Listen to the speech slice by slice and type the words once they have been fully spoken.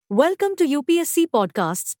Welcome to UPSC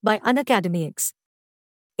Podcasts by Unacademics.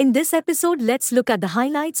 In this episode, let's look at the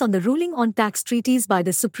highlights on the ruling on tax treaties by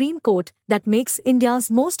the Supreme Court that makes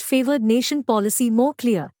India's most favored nation policy more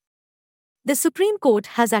clear. The Supreme Court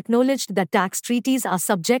has acknowledged that tax treaties are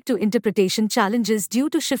subject to interpretation challenges due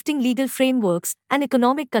to shifting legal frameworks and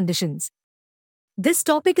economic conditions. This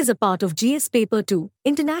topic is a part of GS Paper 2,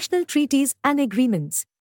 International Treaties and Agreements.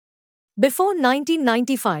 Before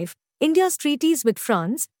 1995, India's treaties with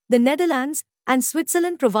France, the Netherlands, and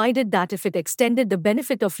Switzerland provided that if it extended the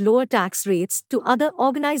benefit of lower tax rates to other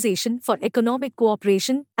Organization for Economic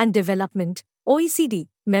Cooperation and Development, OECD,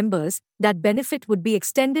 members, that benefit would be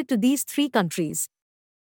extended to these three countries.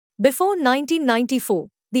 Before 1994,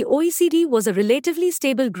 the OECD was a relatively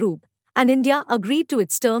stable group, and India agreed to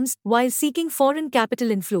its terms while seeking foreign capital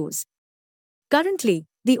inflows. Currently,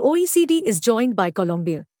 the OECD is joined by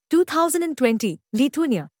Colombia, 2020,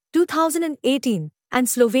 Lithuania, 2018, and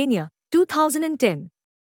Slovenia, 2010.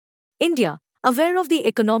 India, aware of the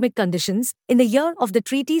economic conditions, in the year of the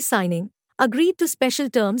treaty signing, agreed to special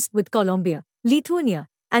terms with Colombia, Lithuania,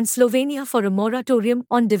 and Slovenia for a moratorium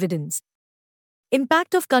on dividends.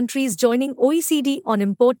 Impact of countries joining OECD on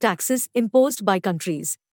import taxes imposed by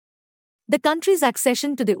countries. The country's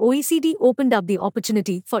accession to the OECD opened up the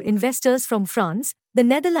opportunity for investors from France, the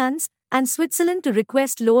Netherlands, and Switzerland to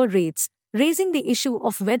request lower rates, raising the issue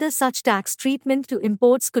of whether such tax treatment to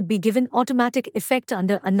imports could be given automatic effect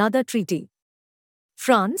under another treaty.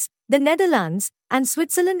 France, the Netherlands, and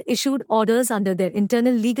Switzerland issued orders under their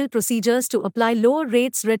internal legal procedures to apply lower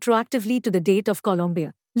rates retroactively to the date of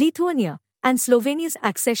Colombia, Lithuania, and Slovenia's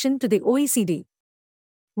accession to the OECD.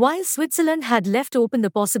 While Switzerland had left open the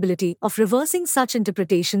possibility of reversing such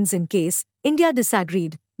interpretations in case India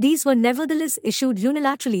disagreed, these were nevertheless issued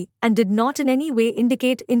unilaterally and did not in any way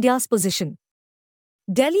indicate India's position.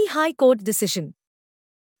 Delhi High Court decision.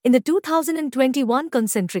 In the 2021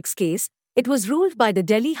 Concentrix case, it was ruled by the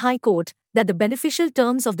Delhi High Court that the beneficial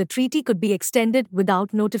terms of the treaty could be extended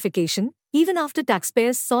without notification, even after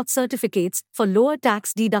taxpayers sought certificates for lower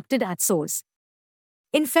tax deducted at source.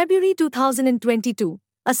 In February 2022,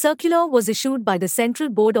 a circular was issued by the Central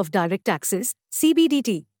Board of Direct Taxes,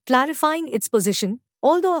 CBDT, clarifying its position,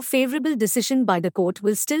 although a favorable decision by the court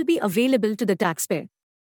will still be available to the taxpayer.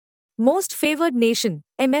 Most Favored Nation,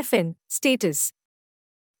 MFN, status.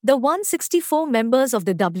 The 164 members of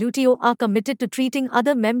the WTO are committed to treating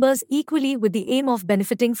other members equally with the aim of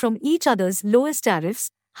benefiting from each other's lowest tariffs,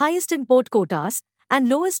 highest import quotas, and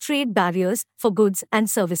lowest trade barriers for goods and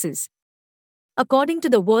services. According to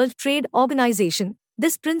the World Trade Organization,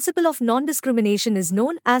 this principle of non-discrimination is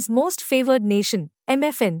known as Most Favored Nation,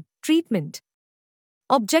 MFN, treatment.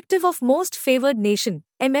 Objective of Most Favored Nation,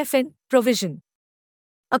 MFN, provision.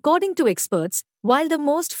 According to experts, while the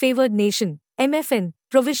Most Favored Nation, MFN,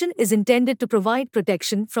 provision is intended to provide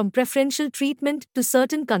protection from preferential treatment to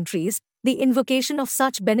certain countries, the invocation of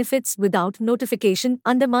such benefits without notification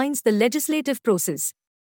undermines the legislative process.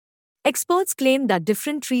 Experts claim that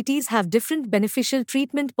different treaties have different beneficial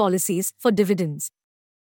treatment policies for dividends.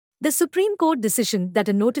 The Supreme Court decision that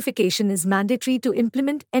a notification is mandatory to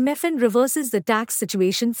implement MFN reverses the tax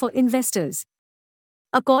situation for investors.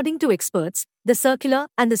 According to experts, the circular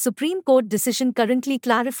and the Supreme Court decision currently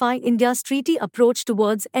clarify India's treaty approach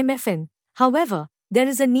towards MFN. However, there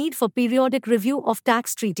is a need for periodic review of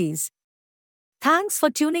tax treaties. Thanks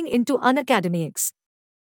for tuning into Unacademics.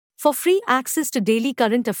 For free access to daily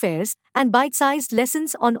current affairs and bite-sized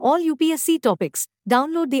lessons on all UPSC topics,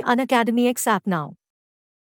 download the Unacademics app now.